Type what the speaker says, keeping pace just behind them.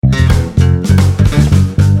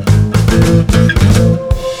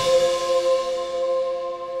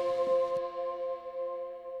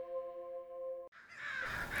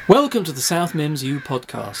Welcome to the South Mimms U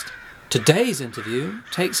podcast. Today's interview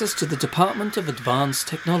takes us to the Department of Advanced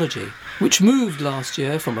Technology, which moved last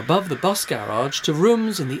year from above the bus garage to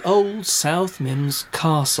rooms in the old South Mimms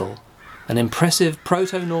Castle, an impressive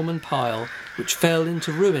proto-Norman pile which fell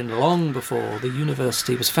into ruin long before the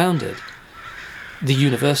university was founded. The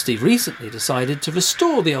university recently decided to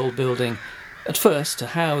restore the old building, at first to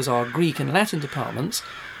house our Greek and Latin departments,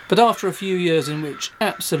 but after a few years in which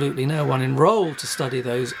absolutely no one enrolled to study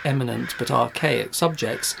those eminent but archaic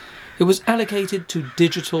subjects, it was allocated to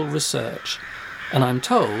digital research, and I'm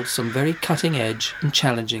told some very cutting-edge and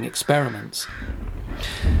challenging experiments.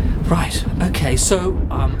 Right, okay, so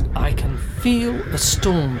I can feel a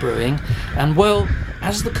storm brewing, and well,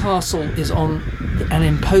 as the castle is on an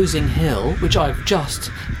imposing hill, which I've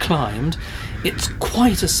just climbed, it's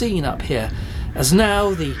quite a scene up here, as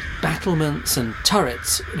now the battlements and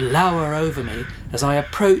turrets lower over me as I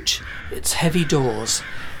approach its heavy doors.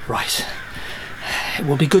 Right, it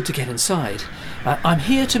will be good to get inside. I'm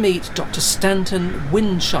here to meet Dr. Stanton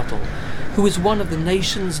Windshuttle, who is one of the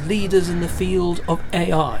nation's leaders in the field of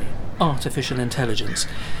AI, artificial intelligence,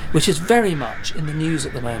 which is very much in the news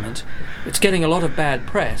at the moment. It's getting a lot of bad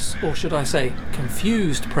press, or should I say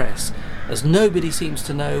confused press, as nobody seems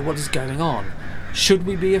to know what is going on. Should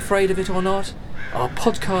we be afraid of it or not? Our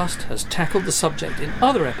podcast has tackled the subject in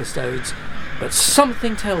other episodes, but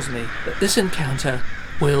something tells me that this encounter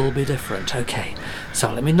will be different. Okay,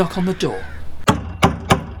 so let me knock on the door.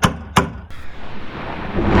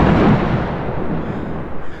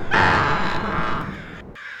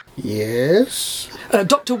 Yes?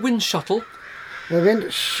 Dr. Windshuttle.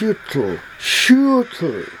 Windshuttle.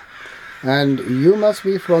 And you must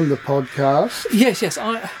be from the podcast? Yes,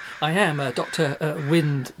 I am Dr.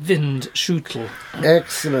 Windshuttle.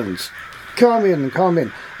 Excellent. Come in.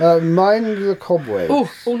 Mind the cobwebs.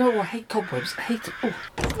 Oh no, I hate cobwebs. I hate it.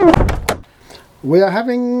 We are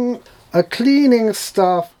having a cleaning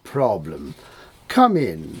staff problem. Come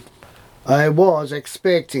in. I was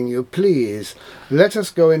expecting you, please. Let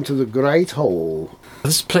us go into the great hall.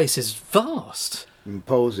 This place is vast.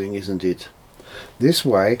 Imposing, isn't it? This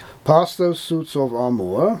way, past those suits of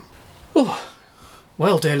armour. Oh,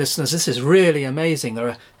 well, dear listeners, this is really amazing. There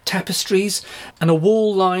are tapestries and a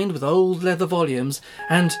wall lined with old leather volumes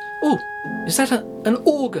and, is that an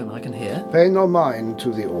organ I can hear? Pay no mind to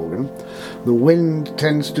the organ. The wind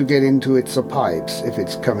tends to get into its pipes if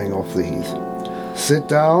it's coming off the heath. Sit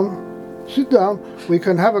down. We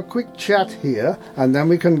can have a quick chat here, and then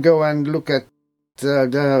we can go and look at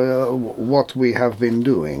what we have been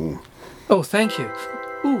doing. Oh, thank you.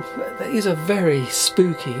 That is a very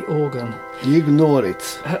spooky organ. Ignore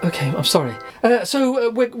it. Okay, I'm sorry.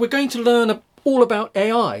 So we're going to learn all about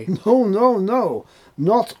AI. No.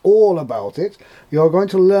 Not all about it. You're going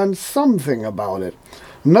to learn something about it.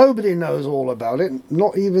 Nobody knows all about it,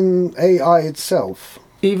 not even AI itself.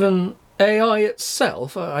 Even AI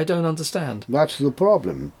itself? I don't understand. That's the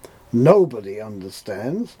problem. Nobody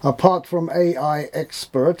understands, apart from AI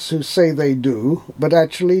experts who say they do, but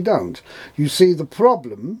actually don't. You see, the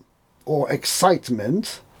problem, or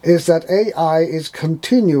excitement, is that AI is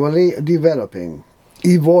continually developing,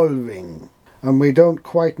 evolving, and we don't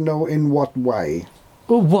quite know in what way.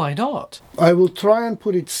 Well, why not? I will try and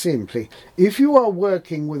put it simply. If you are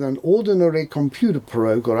working with an ordinary computer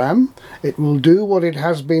program, it will do what it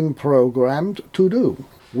has been programmed to do.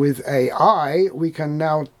 With AI, we can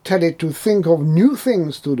now tell it to think of new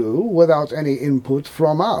things to do without any input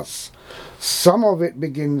from us. Some of it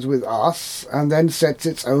begins with us and then sets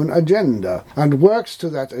its own agenda and works to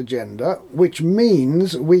that agenda, which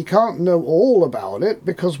means we can't know all about it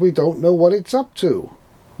because we don't know what it's up to.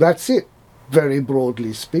 That's it, very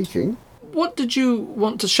broadly speaking. What did you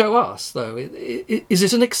want to show us, though? Is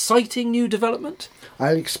it an exciting new development?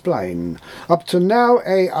 I'll explain. Up to now,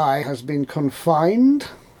 AI has been confined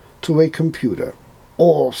to a computer,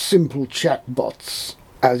 or simple chatbots.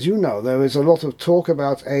 As you know, there is a lot of talk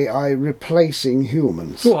about AI replacing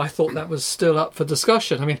humans. Oh, I thought that was still up for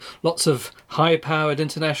discussion. I mean, lots of high-powered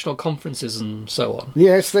international conferences and so on.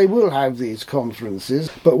 Yes, they will have these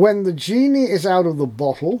conferences, but when the genie is out of the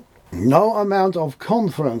bottle, no amount of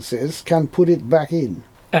conferences can put it back in.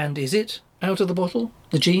 And is it out of the bottle,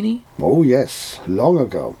 the genie? Oh yes, long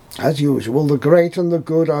ago. As usual, the great and the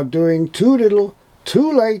good are doing too little,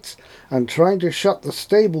 too late, and trying to shut the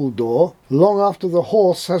stable door long after the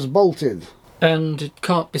horse has bolted. And it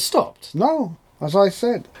can't be stopped? No, as I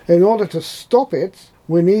said. In order to stop it,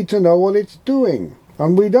 we need to know what it's doing,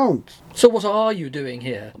 and we don't. So what are you doing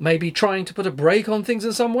here? Maybe trying to put a brake on things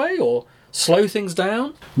in some way, or slow things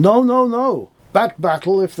down? No. That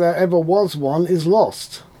battle, if there ever was one, is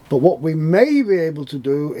lost. But what we may be able to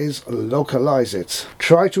do is localize it.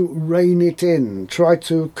 Try to rein it in. Try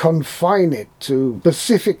to confine it to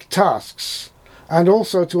specific tasks and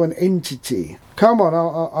also to an entity. Come on,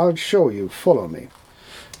 I'll show you. Follow me.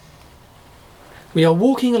 We are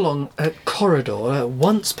walking along a corridor,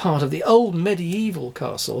 once part of the old medieval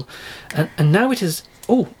castle, and now it is...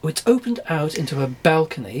 Oh, it's opened out into a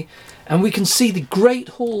balcony, and we can see the great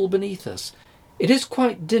hall beneath us. It is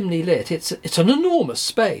quite dimly lit. It's an enormous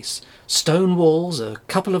space. Stone walls, a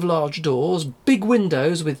couple of large doors, big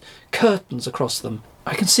windows with curtains across them.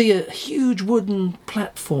 I can see a huge wooden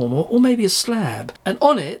platform, or maybe a slab, and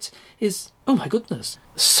on it is, oh my goodness,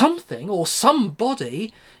 something or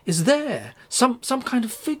somebody is there. Some kind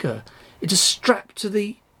of figure. It is strapped to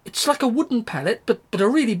the... It's like a wooden pallet, but a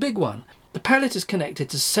really big one. The pallet is connected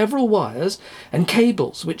to several wires and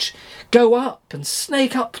cables which go up and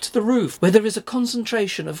snake up to the roof, where there is a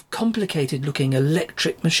concentration of complicated-looking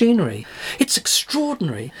electric machinery. It's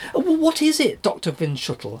extraordinary. What is it, Dr.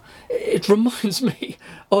 Winschuttel? It reminds me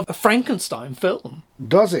of a Frankenstein film.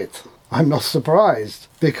 Does it? I'm not surprised,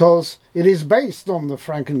 because it is based on the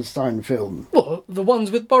Frankenstein film. Well, the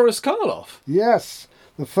ones with Boris Karloff. Yes.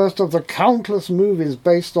 The first of the countless movies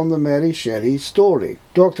based on the Mary Shelley story.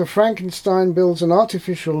 Dr. Frankenstein builds an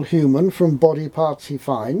artificial human from body parts he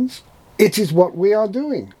finds. It is what we are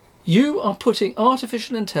doing. You are putting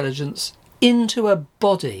artificial intelligence into a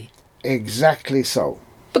body. Exactly so.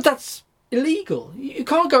 But that's illegal. You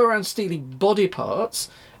can't go around stealing body parts.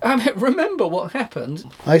 Remember what happened.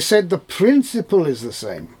 I said the principle is the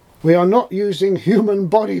same. We are not using human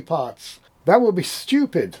body parts. That would be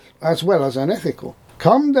stupid, as well as unethical.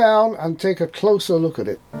 Come down and take a closer look at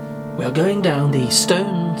it. We are going down the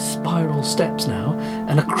stone spiral steps now,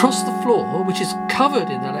 and across the floor, which is covered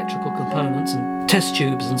in electrical components and test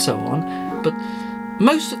tubes and so on, but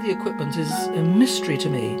most of the equipment is a mystery to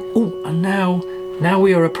me. Oh, and now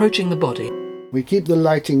we are approaching the body. We keep the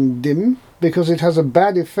lighting dim because it has a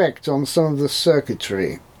bad effect on some of the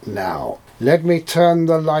circuitry. Now, let me turn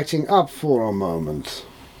the lighting up for a moment.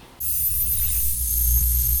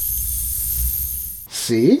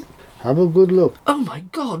 See? Have a good look. Oh my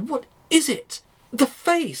God, what is it? The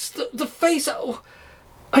face! The face! Oh,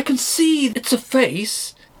 I can see it's a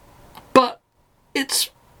face, but it's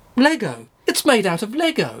Lego. It's made out of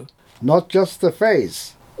Lego. Not just the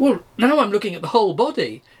face. Well, now I'm looking at the whole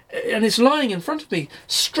body, and it's lying in front of me,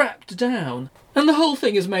 strapped down, and the whole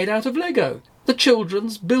thing is made out of Lego. The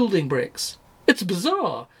children's building bricks. It's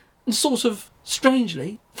bizarre, and sort of,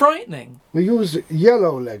 strangely, frightening. We used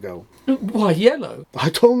yellow Lego. Why yellow? I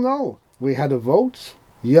don't know. We had a vote.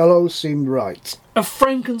 Yellow seemed right. A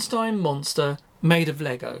Frankenstein monster made of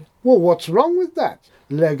Lego. Well, what's wrong with that?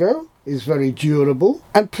 Lego is very durable.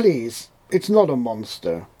 And please, it's not a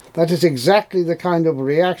monster. That is exactly the kind of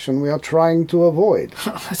reaction we are trying to avoid.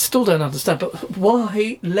 I still don't understand, but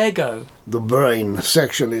why Lego? The brain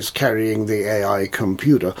section is carrying the AI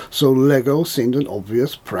computer, so Lego seemed an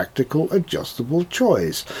obvious, practical, adjustable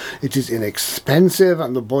choice. It is inexpensive,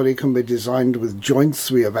 and the body can be designed with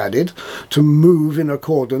joints we have added to move in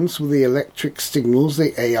accordance with the electric signals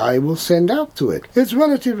the AI will send out to it. It's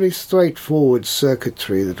relatively straightforward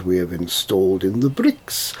circuitry that we have installed in the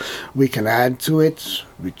bricks. We can add to it,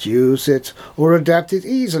 reduce it, or adapt it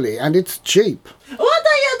easily, and it's cheap. What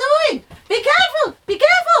are you doing? Be careful! Be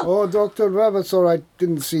careful! Oh, Dr. Vavassor, I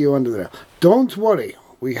didn't see you under there. Don't worry,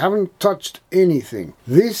 we haven't touched anything.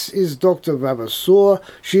 This is Dr. Vavassor.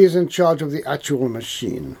 She is in charge of the actual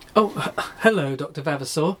machine. Oh, hello, Dr.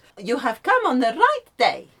 Vavassor. You have come on the right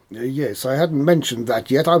day. Yes, I hadn't mentioned that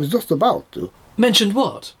yet. I was just about to. Mentioned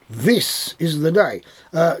what? This is the day.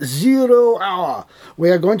 0 hour. We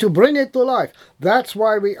are going to bring it to life. That's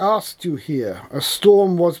why we asked you here. A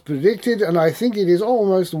storm was predicted, and I think it is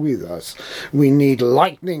almost with us. We need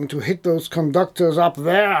lightning to hit those conductors up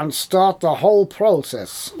there and start the whole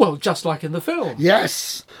process. Well, just like in the film.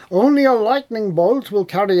 Yes. Only a lightning bolt will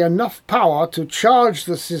carry enough power to charge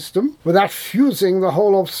the system without fusing the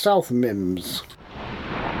whole of South Mimms.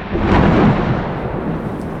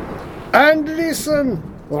 And listen,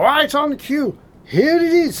 right on cue, here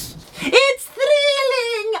it is. It's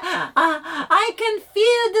thrilling! I can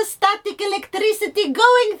feel the static electricity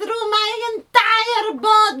going through my entire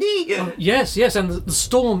body. Yes, and the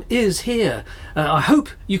storm is here. I hope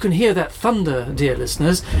you can hear that thunder, dear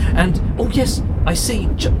listeners. And, oh yes, I see,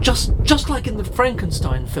 just like in the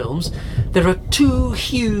Frankenstein films, there are two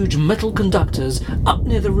huge metal conductors up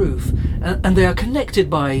near the roof, and they are connected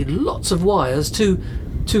by lots of wires to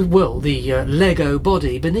the Lego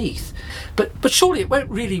body beneath. But surely it won't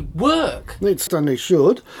really work. It certainly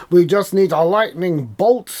should. We just need a lightning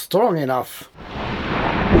bolt strong enough.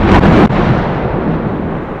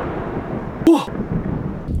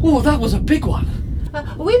 Oh, that was a big one.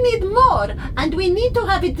 We need more, and we need to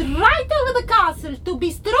have it right over the castle to be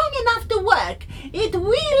strong enough to work. It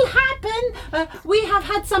will happen. We have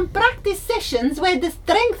had some practice sessions where the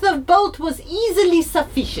strength of bolt was easily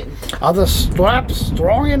sufficient. Are the straps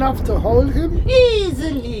strong enough to hold him?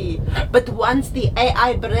 Easily. But once the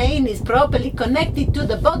AI brain is properly connected to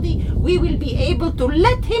the body, we will be able to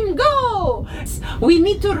let him go. We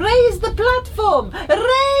need to raise the platform.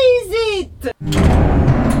 Raise it!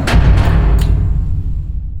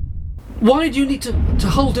 Why do you need to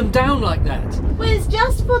hold him down like that? Well, it's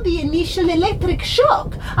just for the initial electric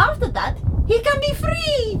shock. After that, he can be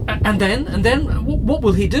free. And then, what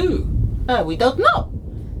will he do? We don't know.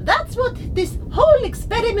 That's what this whole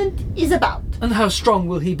experiment is about. And how strong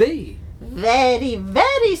will he be? Very,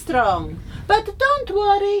 very strong. But don't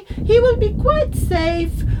worry, he will be quite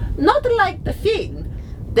safe. Not like the Finn.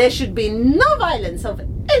 There should be no violence of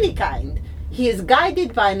any kind. He is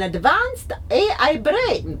guided by an advanced AI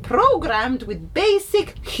brain programmed with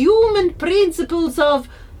basic human principles of,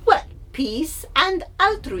 well, peace and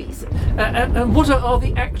altruism. And what are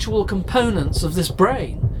the actual components of this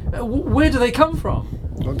brain? Where do they come from?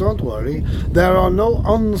 Oh, don't worry, there are no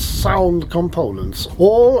unsound components,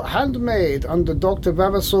 all handmade under Dr.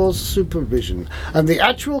 Vavasor's supervision, and the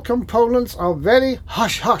actual components are very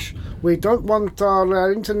hush-hush. We don't want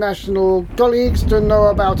our international colleagues to know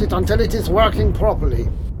about it until it is working properly.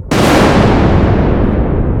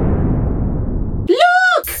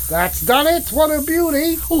 Look! That's done it, what a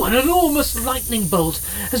beauty! Oh, an enormous lightning bolt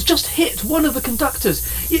has just hit one of the conductors.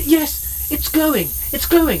 Yes, it's glowing. It's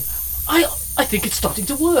glowing. I think it's starting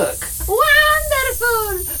to work.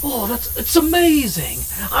 Wonderful! Oh, it's amazing.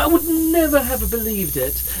 I would never have believed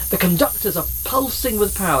it. The conductors are pulsing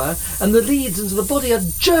with power and the leads into the body are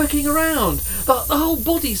jerking around. The whole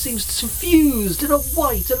body seems suffused in a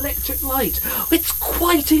white electric light. It's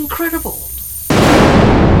quite incredible.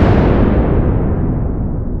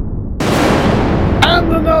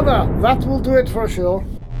 And another! That will do it for sure.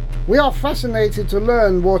 We are fascinated to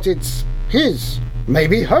learn what it's his,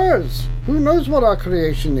 maybe hers. Who knows what our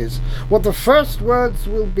creation is? What the first words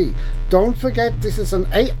will be. Don't forget, this is an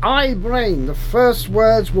AI brain. The first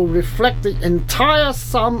words will reflect the entire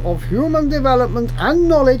sum of human development and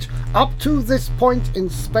knowledge up to this point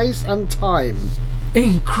in space and time.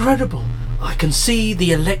 Incredible. I can see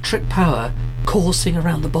the electric power coursing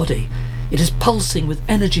around the body. It is pulsing with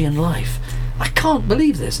energy and life. I can't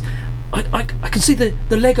believe this. I can see the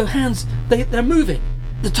Lego hands. They're moving.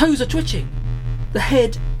 The toes are twitching. The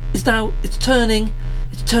head is now, it's turning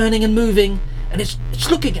and moving, and it's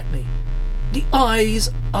looking at me. The eyes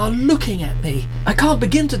are looking at me. I can't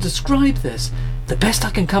begin to describe this. The best I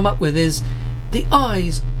can come up with is, the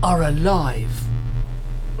eyes are alive.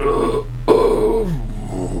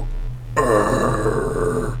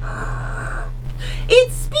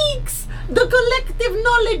 It speaks! The collective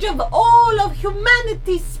knowledge of all of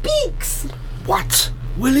humanity speaks! What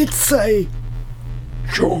will it say?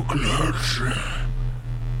 Chocolate.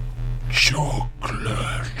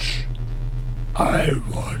 I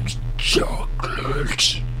want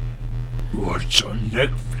chocolate. What's on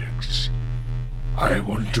Netflix? I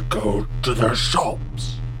want to go to the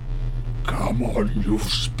shops. Come on, you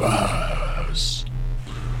spurs.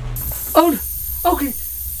 Oh, okay.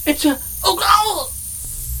 It's a... Oh!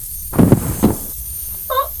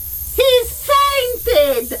 Oh, he's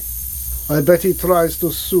fainted! I bet he tries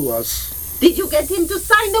to sue us. Did you get him to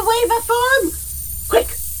sign the waiver form? Quick,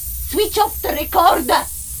 switch off the recorder.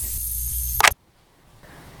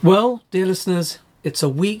 Well, dear listeners, it's a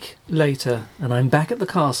week later and I'm back at the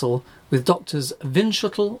castle with Doctors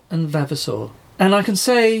Vinshuttle and Vavasor. And I can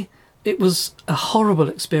say it was a horrible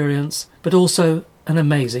experience, but also an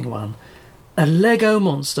amazing one. A Lego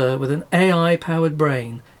monster with an AI-powered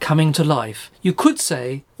brain coming to life. You could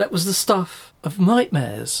say that was the stuff of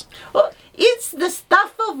nightmares. Oh, it's the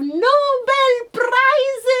stuff of Nobel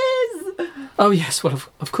Prizes! Oh yes, well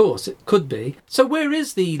of course it could be. So where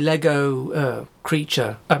is the Lego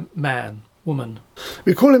creature, man, woman?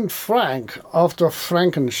 We call him Frank after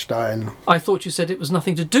Frankenstein. I thought you said it was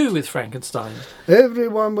nothing to do with Frankenstein.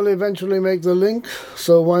 Everyone will eventually make the link,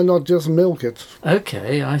 so why not just milk it?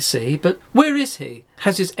 Okay, I see. But where is he?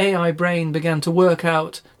 Has his AI brain begun to work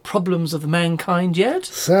out problems of mankind yet?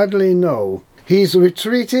 Sadly, no. He's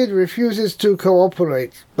retreated, refuses to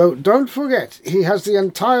cooperate. But don't forget, he has the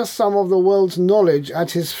entire sum of the world's knowledge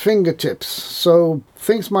at his fingertips, so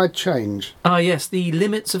things might change. Ah, yes, the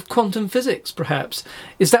limits of quantum physics, perhaps.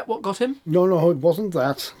 Is that what got him? No, it wasn't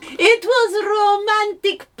that. It was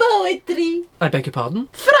romantic poetry. I beg your pardon?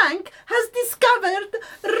 Frank has discovered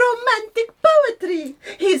romantic poetry.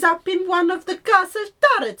 He's up in one of the castle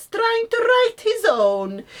turrets trying to write his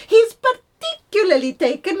own. He's particularly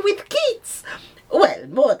taken with Keats. Well,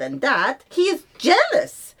 more than that, he is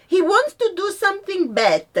jealous. He wants to do something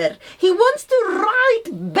better. He wants to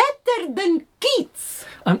write better than Keats.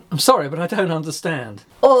 I'm sorry, but I don't understand.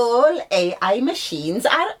 All AI machines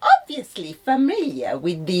are obviously familiar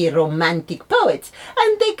with the romantic poets,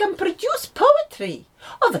 and they can produce poetry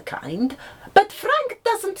of a kind. But Frank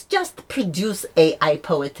doesn't just produce AI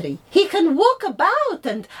poetry. He can walk about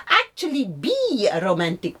and actually be a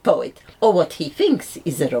romantic poet, or what he thinks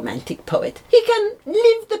is a romantic poet. He can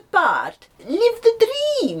live the part, live the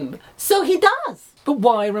dream. So he does. But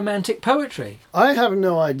why romantic poetry? I have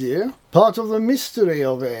no idea. Part of the mystery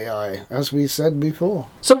of AI, as we said before.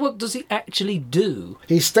 So what does he actually do?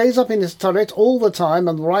 He stays up in his turret all the time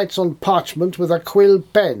and writes on parchment with a quill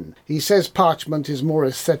pen. He says parchment is more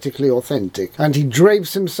aesthetically authentic. And he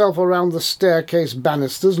drapes himself around the staircase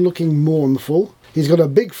banisters looking mournful. He's got a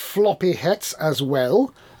big floppy hat as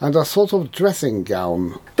well, and a sort of dressing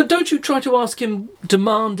gown. But don't you try to ask him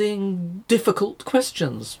demanding, difficult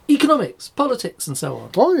questions? Economics, politics and so on.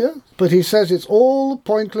 Oh, yeah. But he says it's all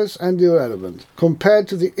pointless and irrelevant, compared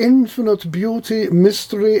to the infinite beauty,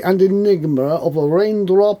 mystery and enigma of a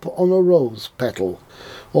raindrop on a rose petal,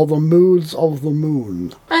 or the moods of the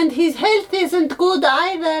moon. And his health isn't good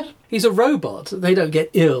either. He's a robot. They don't get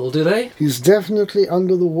ill, do they? He's definitely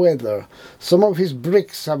under the weather. Some of his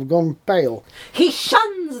bricks have gone pale. He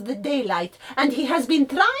shuns the daylight, and he has been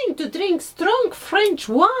trying to drink strong French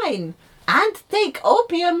wine and take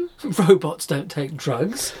opium. Robots don't take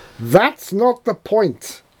drugs. That's not the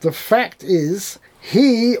point. The fact is,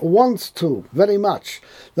 he wants to, very much.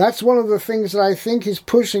 That's one of the things that I think is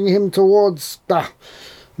pushing him towards,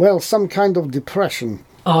 some kind of depression.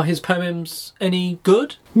 Are his poems any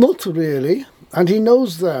good? Not really, and he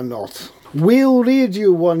knows they're not. We'll read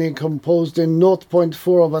you one he composed in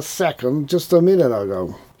 0.4 of a second just a minute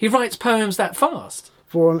ago. He writes poems that fast?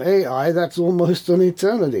 For an AI, that's almost an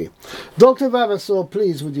eternity. Dr. Vavasor,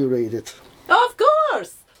 please, would you read it? Of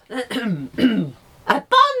course.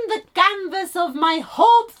 Upon the canvas of my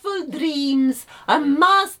hopeful dreams, a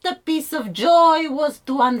masterpiece of joy was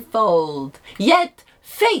to unfold. Yet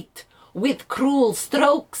fate, with cruel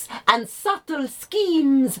strokes and subtle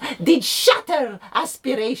schemes, did shatter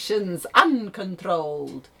aspirations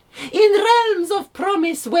uncontrolled. In realms of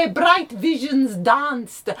promise where bright visions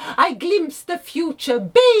danced, I glimpsed a future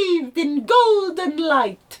bathed in golden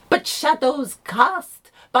light. But shadows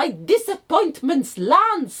cast by disappointment's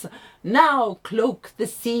lance now cloak the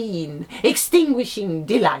scene, extinguishing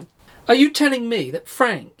delight. Are you telling me that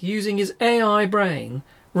Frank, using his AI brain,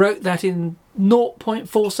 wrote that in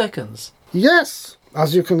 0.4 seconds? Yes.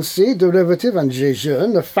 As you can see, derivative and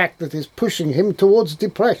Jejeune, the fact that is pushing him towards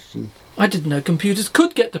depression. I didn't know computers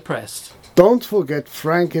could get depressed. Don't forget,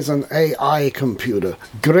 Frank is an AI computer.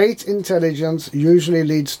 Great intelligence usually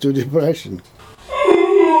leads to depression.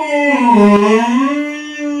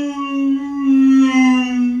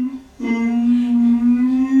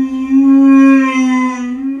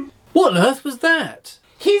 What on earth was that?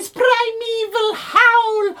 His primeval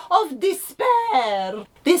howl of despair.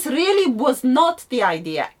 This really was not the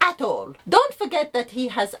idea at all. Don't forget that he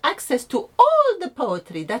has access to all the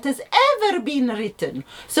poetry that has ever been written.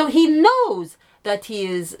 So he knows that he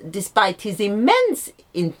is, despite his immense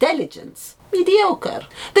intelligence, mediocre.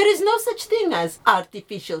 There is no such thing as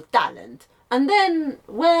artificial talent. And then,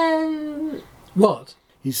 well... What?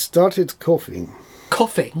 He started coughing.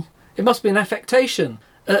 Coughing? It must be an affectation.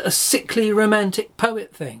 A sickly romantic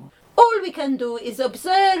poet thing. All we can do is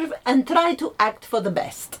observe and try to act for the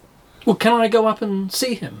best. Well, can I go up and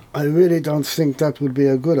see him? I really don't think that would be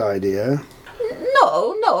a good idea.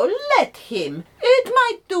 No, let him. It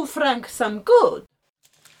might do Frank some good.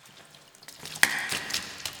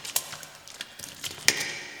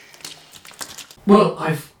 Well,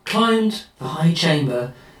 I've climbed the high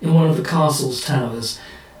chamber in one of the castle's towers,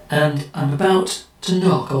 and I'm about to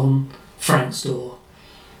knock on Frank's door.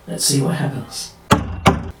 Let's see what happens.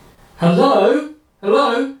 Hello?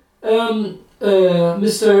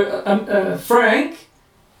 Mr. Frank?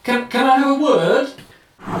 Can I have a word?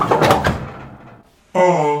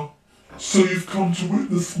 So you've come to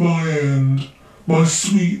witness my end, my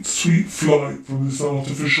sweet, sweet flight from this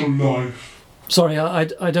artificial life. Sorry,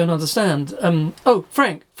 I don't understand. Oh,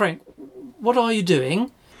 Frank, what are you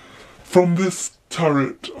doing? From this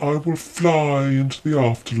turret I will fly into the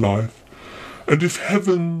afterlife, and if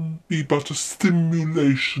heaven be but a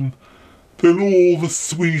stimulation, then all the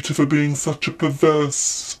sweeter for being such a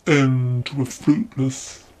perverse end to a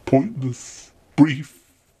fruitless, pointless,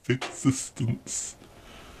 brief existence.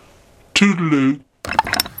 Toodaloo.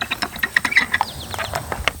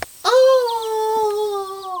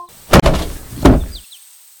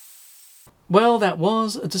 Well, that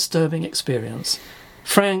was a disturbing experience.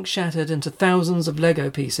 Frank shattered into thousands of Lego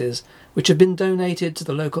pieces, which had been donated to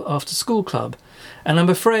the local after-school club, and I'm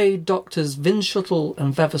afraid Doctors Vinschuttle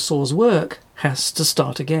and Vavasor's work has to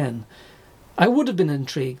start again. I would have been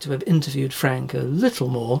intrigued to have interviewed Frank a little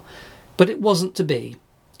more, but it wasn't to be.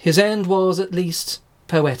 His end was, at least,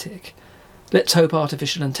 poetic. Let's hope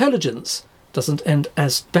artificial intelligence doesn't end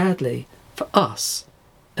as badly for us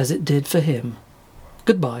as it did for him.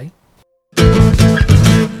 Goodbye.